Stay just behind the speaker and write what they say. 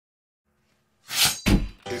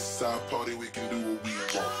It's our party, we can do what we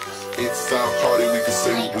want. It's our party, we can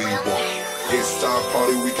say what we want. It's our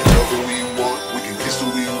party, we can love what we want. We can kiss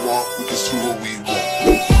what we want, we can screw what we want.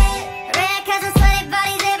 Red cousins, sweaty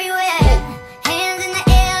bodies everywhere. Hands in the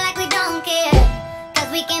air like we don't care. Cause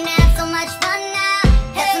we came to have so much fun now.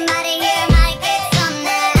 Have somebody here might get some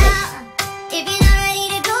now. If you're not ready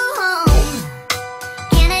to go home,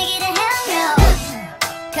 can I get a hell no?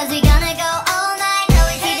 Cause we gonna go all night till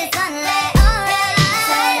we see the sunlight. Alright.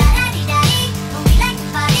 So la-da-dee-da-dee, when we like to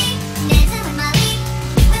party, dancing with Molly,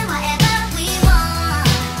 doing whatever we want.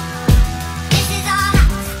 This is our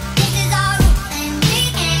house, this is our roof, and we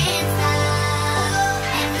can't stop,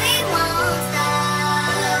 and we won't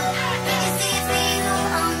stop. Can't you see it's we who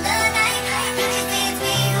own the night? Can't you see it's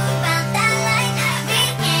we who found that light? We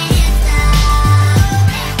can't stop,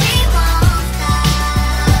 and we won't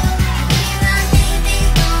stop. We run things,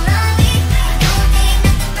 things don't run me. Don't take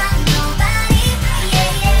nothing from nobody.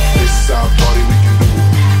 Yeah, yeah. It's our party, we can do what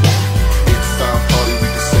we want. It's our party, we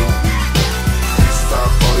can say what we want. It's our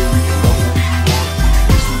party, we can love what we want. We can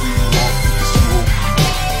kiss what we want, we can screw what we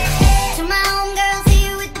want. To my homegirls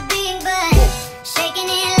here with the big butt, shaking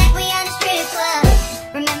it like we on a strip club.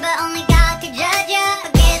 Remember, only God could judge ya.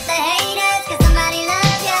 Forget the haters, cause somebody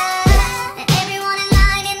loves ya. And everyone in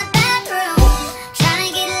line in the bathroom, trying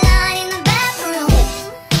to get a line in the bathroom.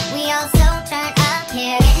 We all so turned up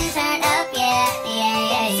here, getting turned up, yeah, yeah,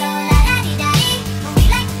 yeah, yeah. So la-da-dee-da-dee, when we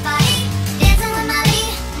like to party, dancing with Molly,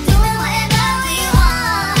 doing whatever we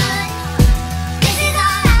want. This is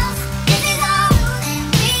our house, this is our roof, and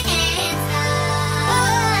we can't stop,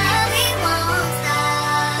 and we won't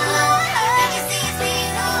stop. Can't you see it's we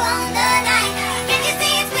who own the night? Can't you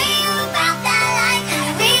see it's we who found that light?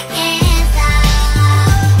 And we can't stop,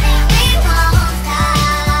 and we won't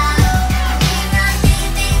stop. We run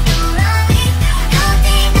things, things don't run me. Don't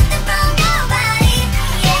take nothing from nobody.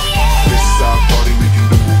 Yeah, yeah. It's our party, we can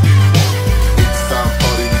do what we want. It's our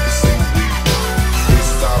party, we can say what we want.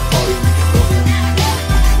 It's our party, we can love what we want.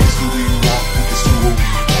 We can kiss what we want, we can screw what we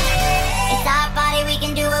want. It's our party, we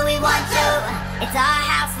can do what we want to. It's our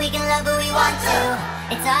house, we can love what we want to.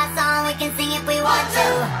 It's our song, we can sing if we want to.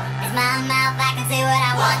 It's my mouth, I can say what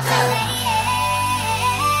I want to.